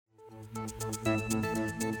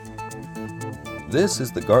This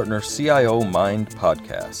is the Gartner CIO Mind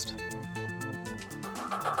podcast.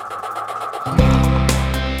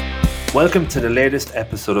 Welcome to the latest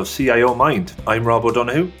episode of CIO Mind. I'm Rob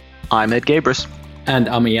O'Donoghue. I'm Ed Gabris. And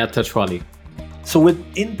I'm Iyad Tachwali. So with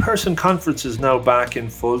in-person conferences now back in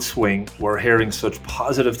full swing, we're hearing such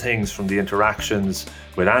positive things from the interactions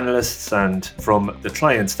with analysts and from the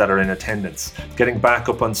clients that are in attendance. Getting back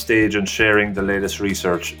up on stage and sharing the latest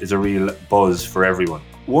research is a real buzz for everyone.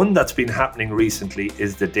 One that's been happening recently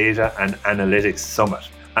is the Data and Analytics Summit,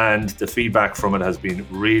 and the feedback from it has been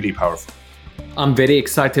really powerful. I'm very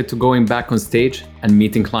excited to going back on stage and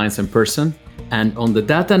meeting clients in person. And on the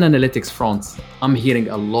data and analytics front, I'm hearing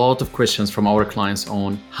a lot of questions from our clients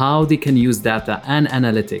on how they can use data and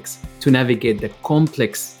analytics to navigate the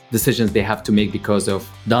complex decisions they have to make because of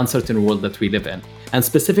the uncertain world that we live in. And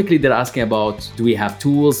specifically, they're asking about, do we have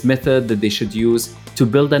tools, method that they should use to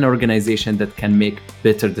build an organization that can make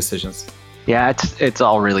better decisions? Yeah, it's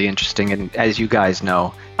all really interesting. And as you guys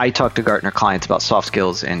know, I talk to Gartner clients about soft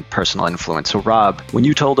skills and personal influence. So Rob, when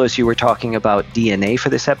you told us you were talking about DNA for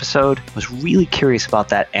this episode, I was really curious about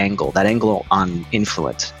that angle on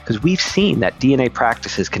influence. Because we've seen that DNA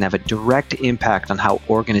practices can have a direct impact on how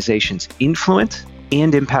organizations influence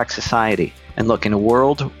and impact society. And look, in a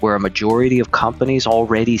world where a majority of companies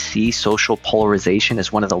already see social polarization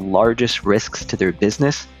as one of the largest risks to their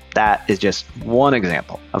business, that is just one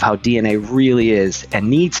example of how DNA really is and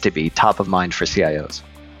needs to be top of mind for CIOs.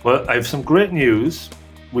 Well, I have some great news.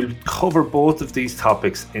 We'll cover both of these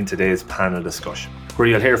topics in today's panel discussion, where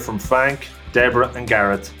you'll hear from Frank, Deborah and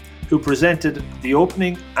Gareth, who presented the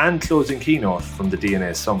opening and closing keynote from the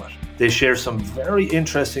DNA Summit. They share some very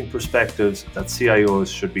interesting perspectives that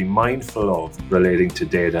CIOs should be mindful of relating to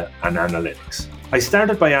data and analytics. I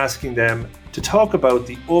started by asking them to talk about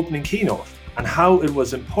the opening keynote and how it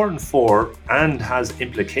was important for and has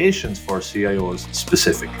implications for CIOs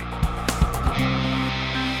specifically.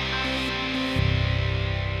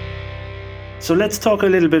 So let's talk a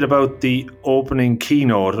little bit about the opening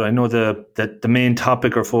keynote. I know that the main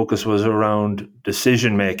topic or focus was around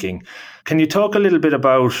decision making. Can you talk a little bit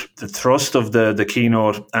about the thrust of the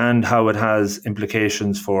keynote and how it has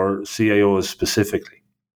implications for CIOs specifically?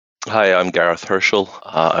 Hi, I'm Gareth Herschel.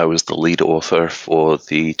 I was the lead author for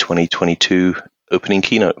the 2022 opening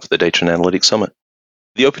keynote for the Data and Analytics Summit.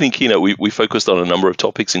 The opening keynote, we focused on a number of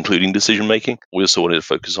topics, including decision making. We also wanted to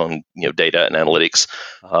focus on data and analytics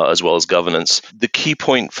as well as governance. The key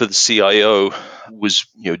point for the CIO was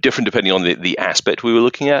different depending on the aspect we were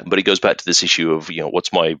looking at, but it goes back to this issue of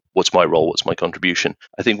what's my role, what's my contribution.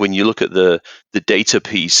 I think when you look at the data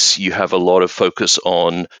piece, you have a lot of focus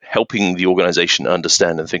on helping the organization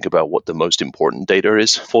understand and think about what the most important data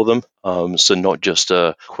is for them. So not just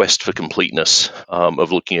a quest for completeness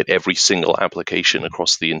of looking at every single application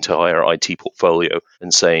across the entire IT portfolio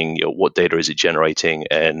and saying, what data is it generating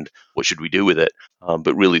and what should we do with it?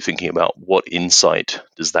 But really thinking about what insight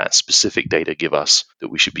does that specific data give us that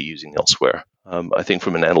we should be using elsewhere. I think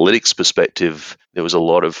from an analytics perspective, there was a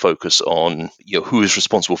lot of focus on who is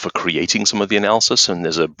responsible for creating some of the analysis, and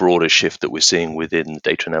there's a broader shift that we're seeing within the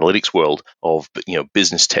data and analytics world of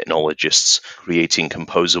business technologists creating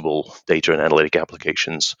composable data and analytic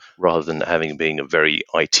applications rather than having being a very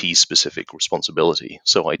IT specific responsibility.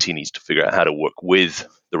 So IT needs to figure out how to work with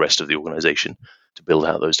the rest of the organization to build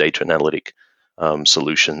out those data and analytic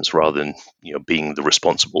solutions rather than being the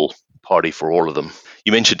responsible party for all of them.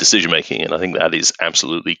 You mentioned decision making, and I think that is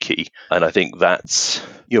absolutely key. And I think that's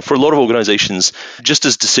for a lot of organizations, just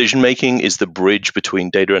as decision making is the bridge between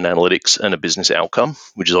data and analytics and a business outcome,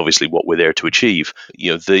 which is obviously what we're there to achieve.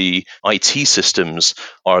 The IT systems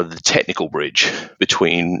are the technical bridge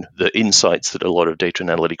between the insights that a lot of data and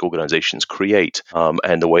analytic organizations create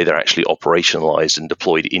and the way they're actually operationalized and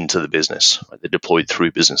deployed into the business. They're deployed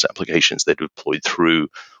through business applications. They're deployed through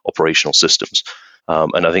operational systems.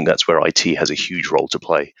 And I think that's where IT has a huge role to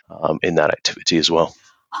play in that activity as well.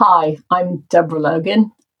 Hi, I'm Deborah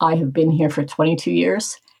Logan. I have been here for 22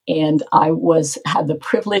 years, and I had the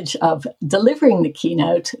privilege of delivering the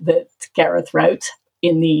keynote that Gareth wrote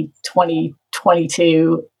in the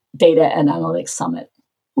 2022 Data and Analytics Summit.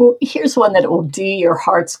 Well, here's one that will do your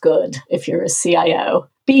hearts good if you're a CIO.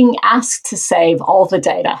 Being asked to save all the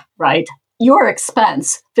data, right? Your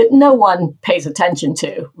expense that no one pays attention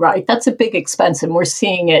to, right? That's a big expense, and we're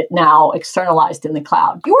seeing it now externalized in the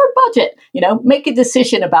cloud. Your budget, make a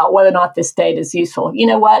decision about whether or not this data is useful. You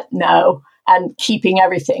know what? No. and keeping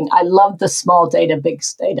everything. I love the small data, big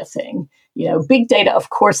data thing. Big data, of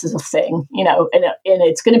course, is a thing, and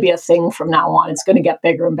it's going to be a thing from now on. It's going to get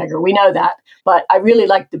bigger and bigger. We know that. But I really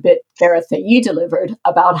liked the bit, Gareth, that you delivered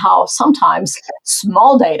about how sometimes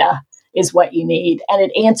small data is what you need, and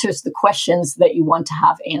it answers the questions that you want to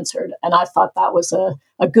have answered. And I thought that was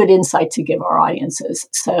a good insight to give our audiences.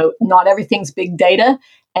 So not everything's big data,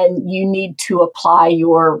 and you need to apply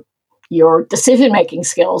your decision-making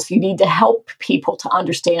skills. You need to help people to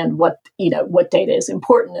understand what data is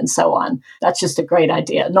important and so on. That's just a great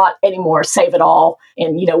idea. Not anymore save it all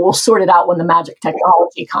and, we'll sort it out when the magic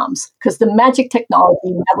technology comes, because the magic technology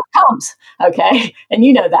never comes. Okay. And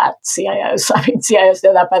you know that, CIOs. CIOs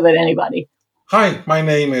know that better than anybody. Hi, my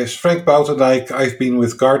name is Frank Boutendijk. I've been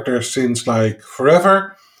with Gartner since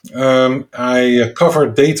forever. I cover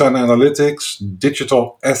data and analytics,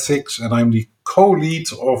 digital ethics, and I'm the co-lead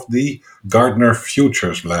of the Gartner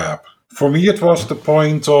Futures Lab. For me, it was the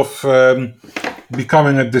point of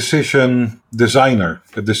becoming a decision designer,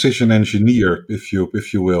 a decision engineer, if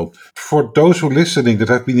you will. For those who are listening that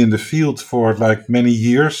have been in the field for many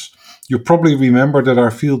years, you probably remember that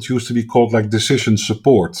our field used to be called decision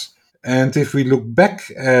support. And if we look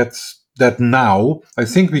back at that now, I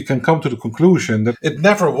think we can come to the conclusion that it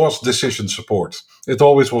never was decision support. It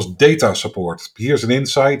always was data support. Here's an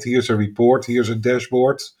insight, here's a report, here's a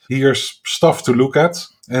dashboard, here's stuff to look at,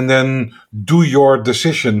 and then do your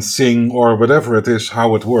decision thing or whatever it is,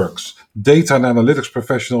 how it works. Data and analytics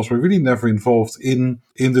professionals were really never involved in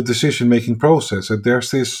the decision-making process. And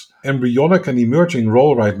there's this embryonic and emerging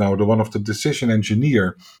role right now, the one of the decision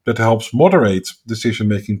engineer, that helps moderate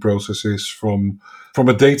decision-making processes from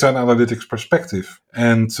a data and analytics perspective.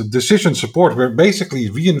 And decision support, we're basically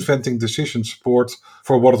reinventing decision support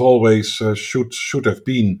for what it always should have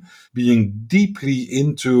been, being deeply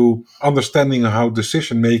into understanding how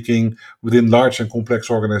decision-making within large and complex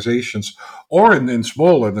organizations, or in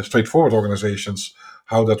small and straightforward organizations,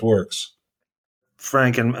 how that works.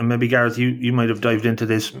 Frank, and maybe Gareth, you might have dived into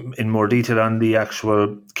this in more detail on the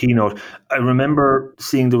actual keynote. I remember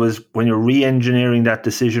seeing there was, when you're re-engineering that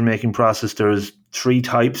decision-making process, there's 3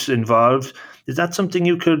 types involved. Is that something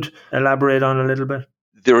you could elaborate on a little bit?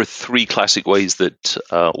 There are 3 classic ways that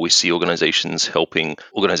we see organizations helping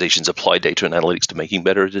organizations apply data and analytics to making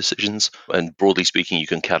better decisions. And broadly speaking, you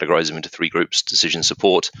can categorize them into 3 groups. Decision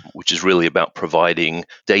support, which is really about providing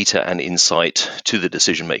data and insight to the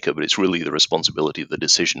decision maker, but it's really the responsibility of the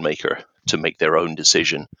decision maker to make their own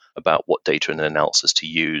decision about what data and analysis to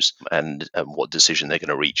use and what decision they're going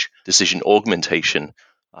to reach. Decision augmentation,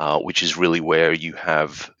 which is really where you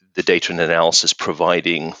have the data and analysis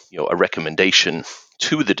providing a recommendation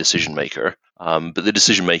to the decision maker, but the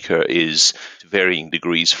decision maker is to varying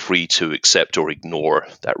degrees free to accept or ignore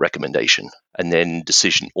that recommendation. And then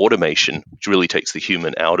decision automation, which really takes the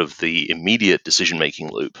human out of the immediate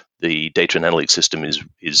decision-making loop. The data and analytics system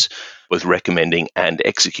is both recommending and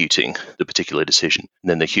executing the particular decision. And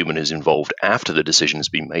then the human is involved after the decision has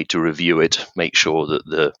been made to review it, make sure that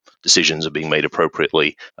the decisions are being made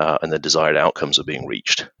appropriately and the desired outcomes are being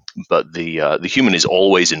reached. But the human is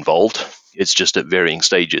always involved. It's just at varying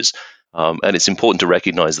stages. And it's important to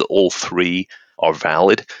recognize that all 3 are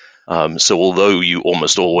valid. So although you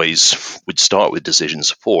almost always would start with decision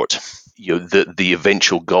support, the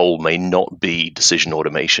eventual goal may not be decision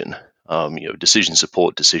automation. Decision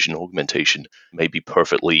support, decision augmentation may be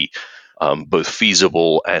perfectly both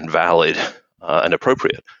feasible and valid and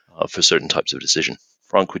appropriate for certain types of decision.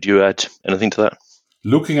 Frank, would you add anything to that?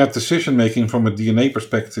 Looking at decision-making from a DNA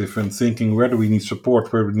perspective and thinking, where do we need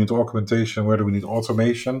support, where do we need augmentation, where do we need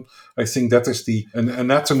automation? I think that is an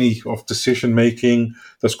anatomy of decision-making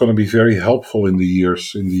that's going to be very helpful in the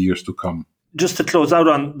years to come. Just to close out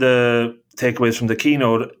on the takeaways from the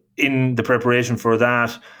keynote, in the preparation for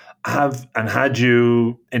that, had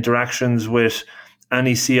you interactions with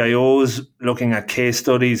any CIOs looking at case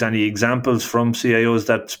studies, any examples from CIOs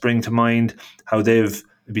that spring to mind, how they've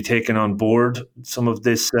be taken on board some of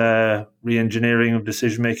this re-engineering of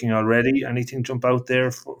decision-making already? Anything jump out there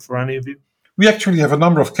for any of you? We actually have a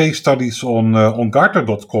number of case studies on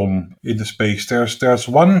Gartner.com in the space. There's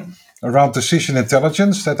one around decision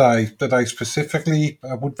intelligence that I specifically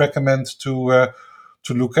would recommend to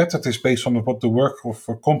look at. That is based on what the work of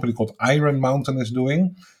a company called Iron Mountain is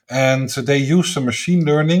doing. And they use some machine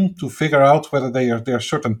learning to figure out whether there are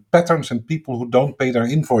certain patterns in people who don't pay their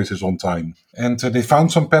invoices on time. And they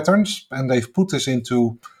found some patterns, and they've put this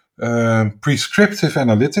into prescriptive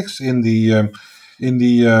analytics in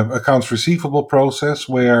the accounts receivable process,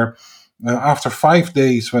 where after 5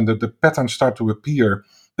 days, when the patterns start to appear,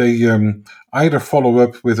 they either follow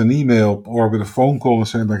up with an email or with a phone call and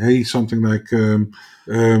say like, hey, something like,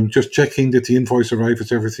 just checking, did the invoice arrive?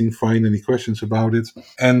 Is everything fine? Any questions about it?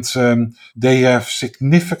 And they have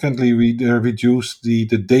significantly reduced the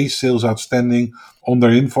day sales outstanding on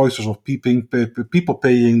their invoices of people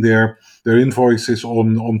paying their invoices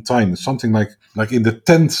on time. Something like in the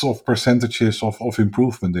tenths of percentages of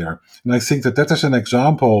improvement there. And I think that is an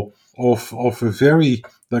example of a very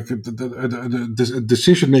the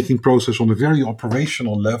decision-making process on a very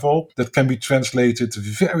operational level that can be translated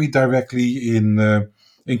very directly in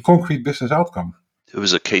concrete business outcome. There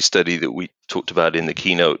was a case study that we talked about in the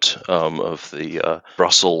keynote of the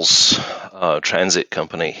Brussels transit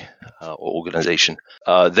company or organization.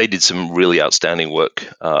 They did some really outstanding work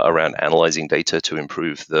around analyzing data to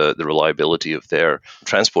improve the reliability of their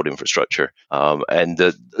transport infrastructure. And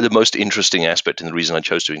the most interesting aspect, and the reason I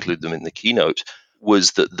chose to include them in the keynote,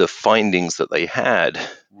 was that the findings that they had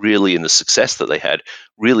really, and the success that they had,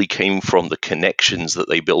 really came from the connections that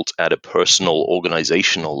they built at a personal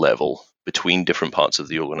organizational level between different parts of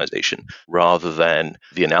the organization rather than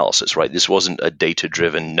the analysis, right? This wasn't a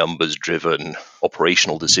data-driven, numbers-driven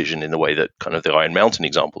operational decision in the way that kind of the Iron Mountain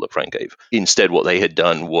example that Frank gave. Instead, what they had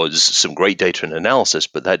done was some great data and analysis,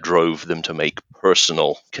 but that drove them to make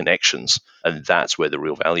personal connections. And that's where the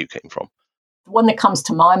real value came from. One that comes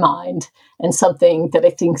to my mind, and something that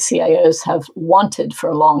I think CIOs have wanted for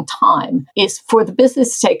a long time, is for the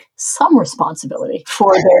business to take some responsibility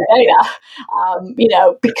for their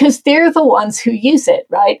data, because they're the ones who use it,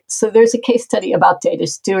 right? So there's a case study about data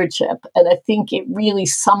stewardship, and I think it really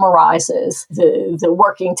summarizes the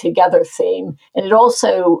working together theme. And it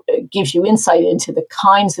also gives you insight into the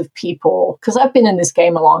kinds of people, because I've been in this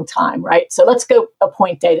game a long time, right? So let's go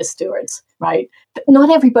appoint data stewards, right? But not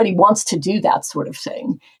everybody wants to do that sort of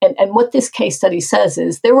thing. And what this case study says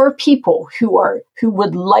is there are people who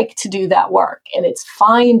would like to do that work. And it's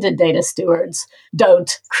fine that data stewards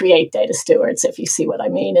don't create data stewards, if you see what I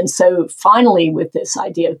mean. And so finally, with this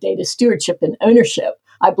idea of data stewardship and ownership,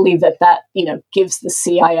 I believe that gives the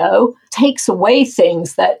CIO, takes away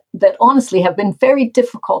things that honestly have been very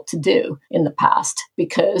difficult to do in the past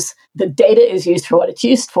because the data is used for what it's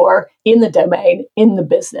used for in the domain, in the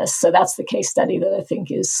business. So that's the case study that I think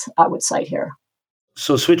I would cite here.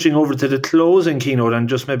 So switching over to the closing keynote and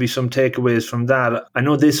just maybe some takeaways from that. I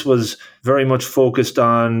know this was very much focused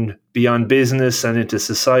on beyond business and into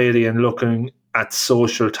society and looking at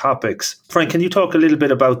social topics. Frank, can you talk a little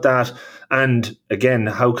bit about that? And again,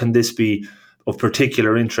 how can this be of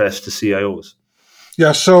particular interest to CIOs?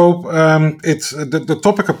 Yeah, so it's the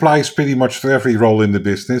topic applies pretty much to every role in the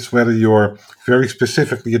business, whether you're very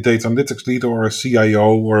specifically a data analytics leader or a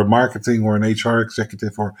CIO or a marketing or an HR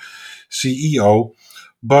executive or CEO.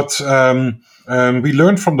 But we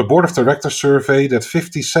learned from the Board of Directors survey that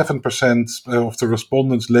 57% of the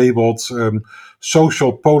respondents labeled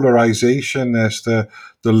social polarization as the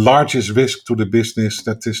largest risk to the business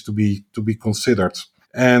that is to be considered.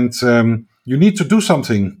 And you need to do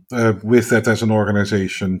something with that as an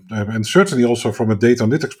organization, and certainly also from a data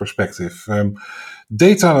analytics perspective.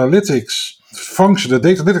 Data analytics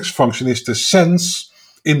function is the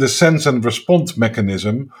sense and respond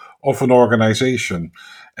mechanism of an organization.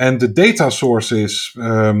 And the data sources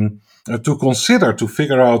to consider, to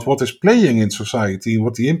figure out what is playing in society,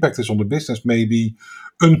 what the impact is on the business may be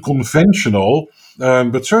unconventional,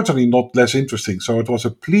 but certainly not less interesting. So it was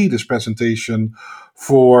a plea, this presentation,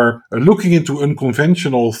 for looking into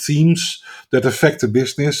unconventional themes that affect the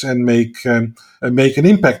business and make an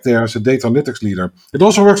impact there as a data analytics leader. It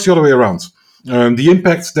also works the other way around. The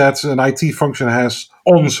impact that an IT function has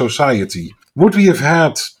on society. Would we have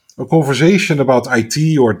had a conversation about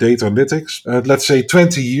IT or data analytics, let's say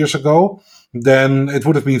 20 years ago, then it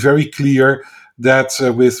would have been very clear that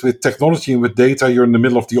with technology and with data, you're in the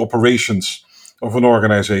middle of the operations of an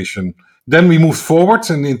organization. Then we moved forward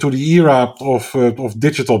and into the era of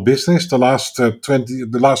digital business, the last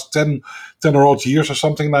 10 or odd years or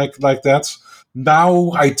something like that.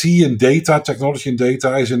 Now IT and data, technology and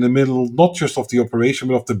data is in the middle, not just of the operation,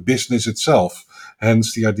 but of the business itself.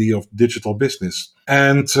 Hence the idea of digital business.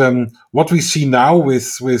 And what we see now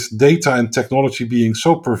with data and technology being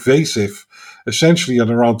so pervasive, essentially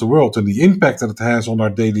and around the world, and the impact that it has on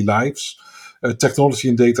our daily lives, technology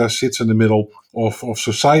and data sits in the middle of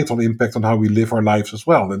societal impact on how we live our lives as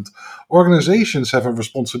well. And organizations have a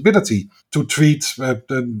responsibility to treat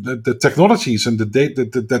the technologies and the data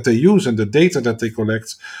that they use and the data that they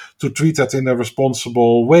collect, to treat that in a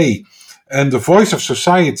responsible way. And the voice of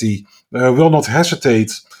society will not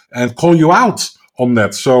hesitate and call you out on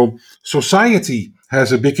that. So society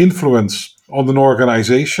has a big influence on an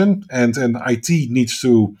organization, and IT needs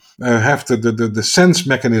to have the sense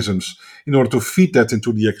mechanisms in order to feed that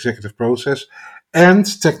into the executive process. And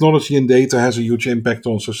technology and data has a huge impact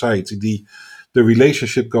on society. The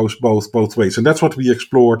relationship goes both ways, and that's what we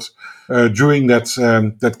explored during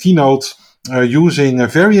that keynote, using a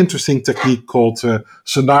very interesting technique called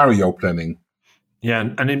scenario planning. Yeah,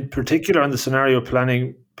 and in particular on the scenario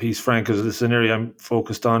planning piece, Frank, is the scenario I'm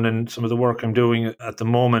focused on and some of the work I'm doing at the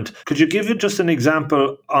moment. Could you give just an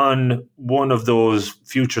example on one of those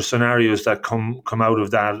future scenarios that come out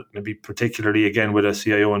of that, maybe particularly again with a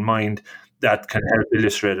CIO in mind, that can help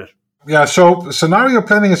illustrate it? Yeah, so scenario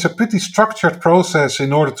planning is a pretty structured process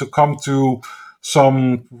in order to come to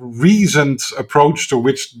some reasoned approach to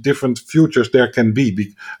which different futures there can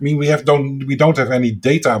be. I mean, we don't have any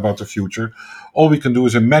data about the future. All we can do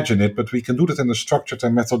is imagine it, but we can do that in a structured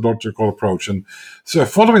and methodological approach. And so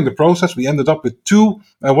following the process, we ended up with two,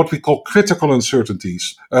 what we call critical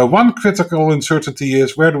uncertainties. One critical uncertainty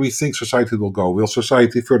is, where do we think society will go? Will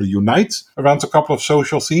society further unite around a couple of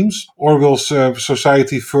social themes, or will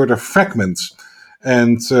society further fragment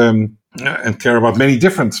and care about many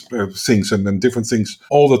different things and different things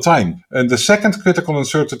all the time? And the second critical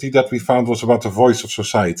uncertainty that we found was about the voice of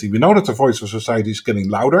society. We know that the voice of society is getting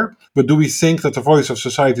louder, but do we think that the voice of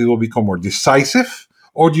society will become more decisive?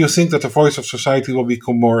 Or do you think that the voice of society will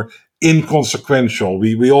become more inconsequential?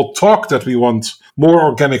 We all talk that we want more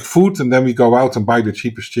organic food, and then we go out and buy the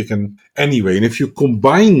cheapest chicken anyway. And if you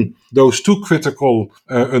combine those two critical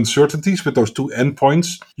uncertainties with those two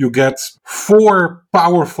endpoints, you get four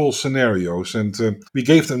powerful scenarios. And we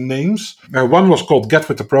gave them names. One was called Get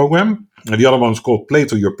With The Program, and the other one was called Play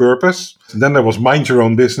To Your Purpose. And then there was Mind Your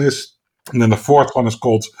Own Business. And then the fourth one is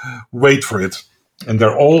called Wait For It. And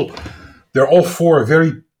they're all four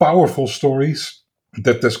very powerful stories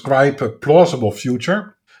that describe a plausible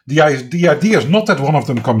future. The idea is not that one of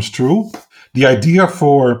them comes true. The idea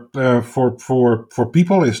for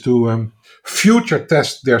people is to future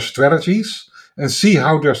test their strategies and see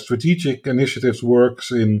how their strategic initiatives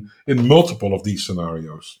works in multiple of these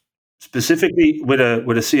scenarios. Specifically with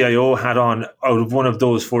a CIO hat on, out of one of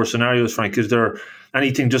those four scenarios, Frank, is there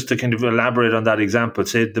anything just to kind of elaborate on that example?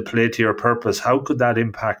 Say the play to your purpose. How could that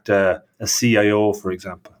impact a CIO, for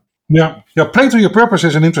example? Yeah, Play To Your Purpose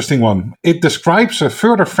is an interesting one. It describes a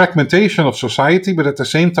further fragmentation of society, but at the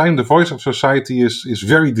same time, the voice of society is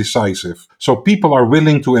very decisive. So people are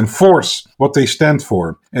willing to enforce what they stand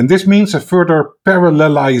for. And this means a further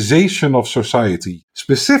parallelization of society.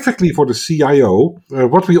 Specifically for the CIO,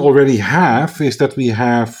 what we already have is that we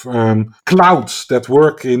have clouds that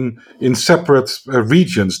work in separate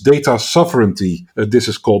regions, data sovereignty. This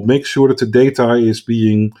is called. Make sure that the data is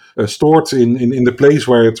being stored in the place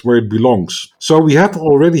where it belongs. So we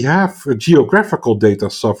already have a geographical data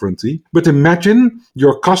sovereignty, but imagine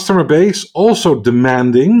your customer base also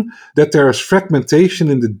demanding that there is fragmentation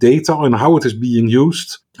in the data and how it is being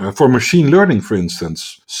used for machine learning, for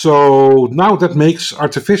instance. So now that makes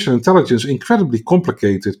artificial intelligence incredibly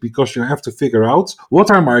complicated, because you have to figure out, what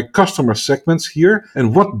are my customer segments here,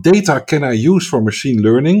 and what data can I use for machine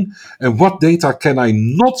learning, and what data can I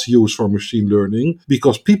not use for machine learning,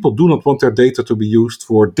 because people do not want their data to be used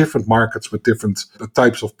for different markets with different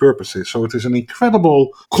types of purposes. So it is an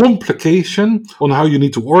incredible complication on how you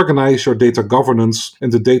need to organize your data governance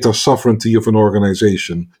and the data sovereignty of an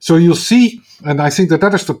organization. So you'll see, and I think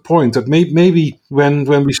that is the point, that maybe when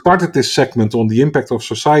we started this segment on the impact of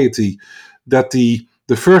society, that the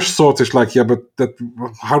first thought is like, yeah, but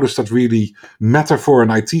how does that really matter for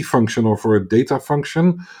an IT function or for a data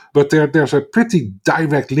function? But there's a pretty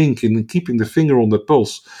direct link in keeping the finger on the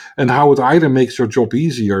pulse, and how it either makes your job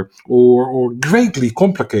easier or greatly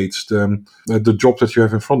complicates the job that you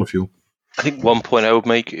have in front of you. I think one point I would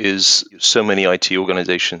make is so many IT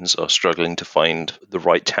organizations are struggling to find the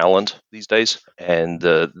right talent these days. And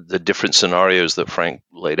the different scenarios that Frank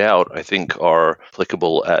laid out, I think, are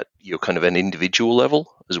applicable at kind of an individual level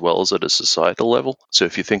as well as at a societal level. So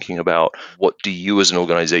if you're thinking about what do you as an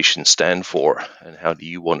organization stand for and how do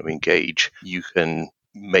you want to engage, you can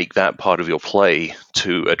make that part of your play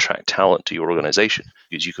to attract talent to your organization,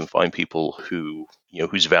 because you can find people who,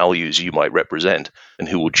 whose values you might represent and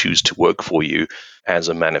who will choose to work for you as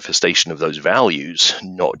a manifestation of those values,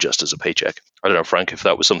 not just as a paycheck. I don't know, Frank, if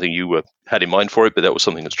that was something you had in mind for it, but that was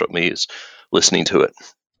something that struck me as listening to it.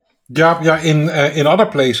 Yeah. In other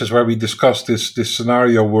places where we discussed this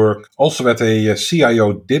scenario work, also at a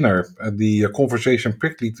CIO dinner, the conversation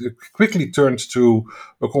quickly turned to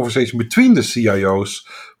a conversation between the CIOs,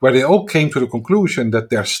 where they all came to the conclusion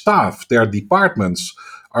that their staff, their departments,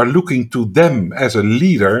 are looking to them as a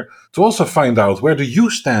leader to also find out where do you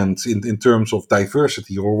stand in terms of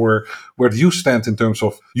diversity, or where do you stand in terms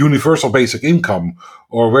of universal basic income,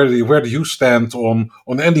 or where do you stand on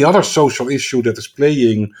any other social issue that is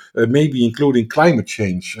playing, maybe including climate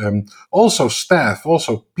change. Also staff,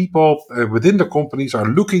 also people within the companies are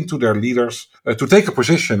looking to their leaders to take a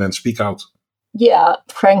position and speak out. Yeah,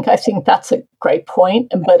 Frank, I think that's a great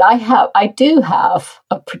point. But I do have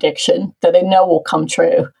a prediction that I know will come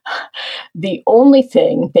true. The only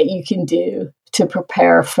thing that you can do to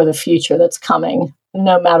prepare for the future that's coming,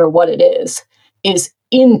 no matter what it is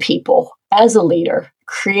in people as a leader,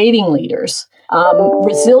 creating leaders,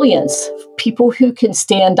 resilience, people who can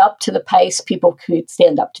stand up to the pace, people who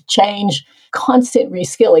stand up to change, constant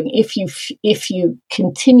reskilling. If you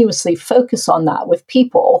continuously focus on that with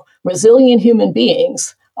people, resilient human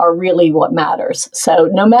beings are really what matters. So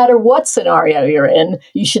no matter what scenario you're in,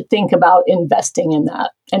 you should think about investing in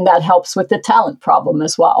that. And that helps with the talent problem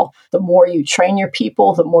as well. The more you train your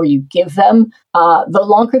people, the more you give them, the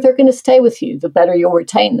longer they're going to stay with you, the better you'll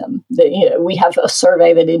retain them. We have a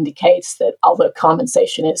survey that indicates that although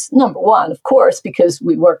compensation is number one, of course, because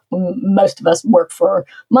most of us work for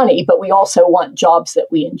money, but we also want jobs that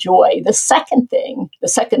we enjoy. The second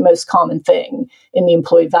most common thing in the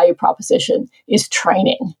employee value proposition is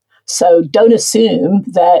training. So don't assume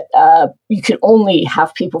that you can only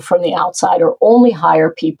have people from the outside or only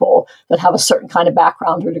hire people that have a certain kind of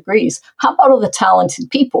background or degrees. How about all the talented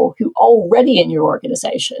people who already in your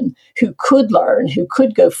organization, who could learn, who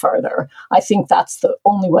could go further? I think that's the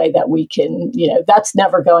only way that we can, that's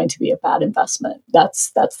never going to be a bad investment.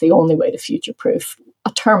 That's the only way to future-proof.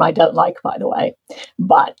 A term I don't like, by the way,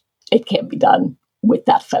 but it can be done with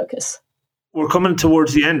that focus. We're coming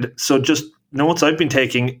towards the end. So just notes I've been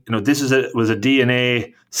taking, this was a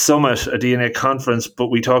DNA summit, a DNA conference, but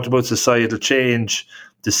we talked about societal change,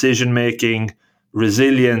 decision-making,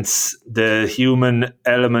 resilience, the human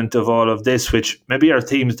element of all of this, which maybe are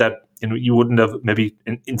themes that you wouldn't have maybe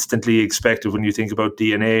instantly expected when you think about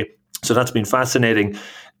DNA. So that's been fascinating.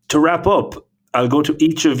 To wrap up, I'll go to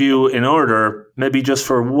each of you in order, maybe just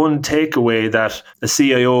for one takeaway that a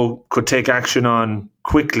CIO could take action on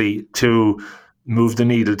quickly to move the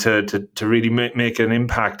needle to really make an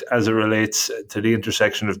impact as it relates to the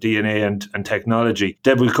intersection of DNA and technology.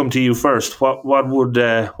 Deb, we'll come to you first. What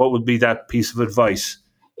would be that piece of advice?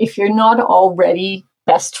 If you're not already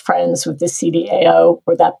best friends with the CDAO,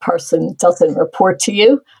 or that person doesn't report to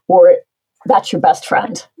you, or that's your best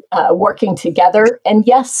friend, working together. And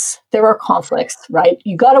yes, there are conflicts, right?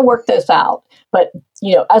 You got to work those out. But,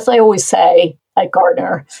 as I always say at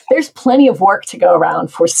Gartner, there's plenty of work to go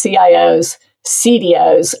around for CIOs,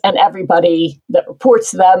 CDOs, and everybody that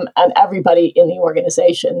reports to them and everybody in the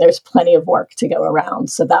organization. There's plenty of work to go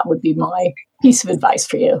around. So that would be my piece of advice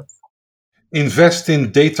for you. Invest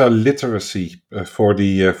in data literacy for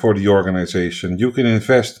the organization. You can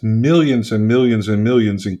invest millions and millions and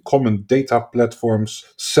millions in common data platforms,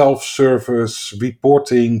 self-service,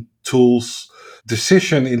 reporting tools,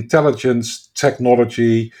 decision intelligence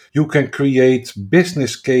technology. You can create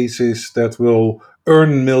business cases that will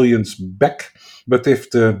earn millions back. But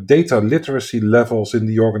if the data literacy levels in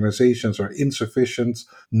the organizations are insufficient,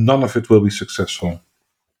 none of it will be successful.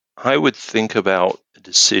 I would think about a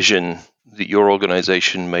decision that your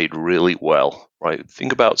organization made really well, right?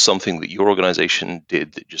 Think about something that your organization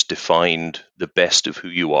did that just defined the best of who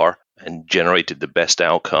you are and generated the best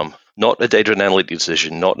outcome. Not a data and analytics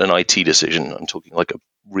decision, not an IT decision. I'm talking like a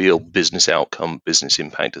real business outcome, business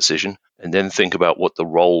impact decision. And then think about what the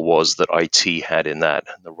role was that IT had in that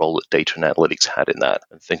and the role that data and analytics had in that.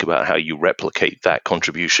 And think about how you replicate that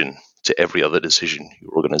contribution to every other decision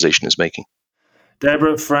your organization is making.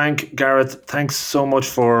 Deborah, Frank, Gareth, thanks so much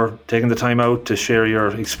for taking the time out to share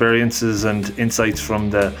your experiences and insights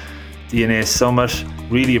from the DNA Summit.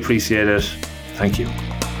 Really appreciate it. Thank you.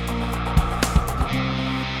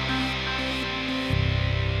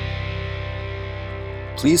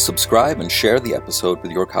 Please subscribe and share the episode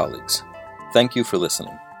with your colleagues. Thank you for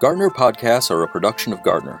listening. Gartner podcasts are a production of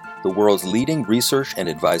Gartner, the world's leading research and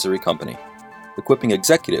advisory company, equipping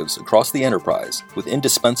executives across the enterprise with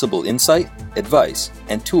indispensable insight, advice,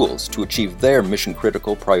 and tools to achieve their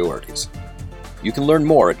mission-critical priorities. You can learn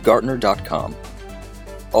more at Gartner.com.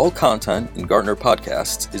 All content in Gartner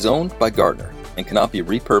podcasts is owned by Gartner and cannot be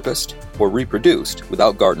repurposed or reproduced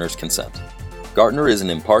without Gartner's consent. Gartner is an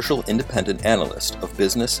impartial, independent analyst of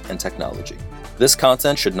business and technology. This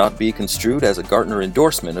content should not be construed as a Gartner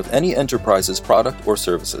endorsement of any enterprise's product or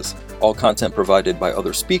services. All content provided by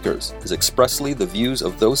other speakers is expressly the views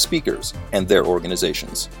of those speakers and their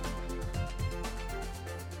organizations.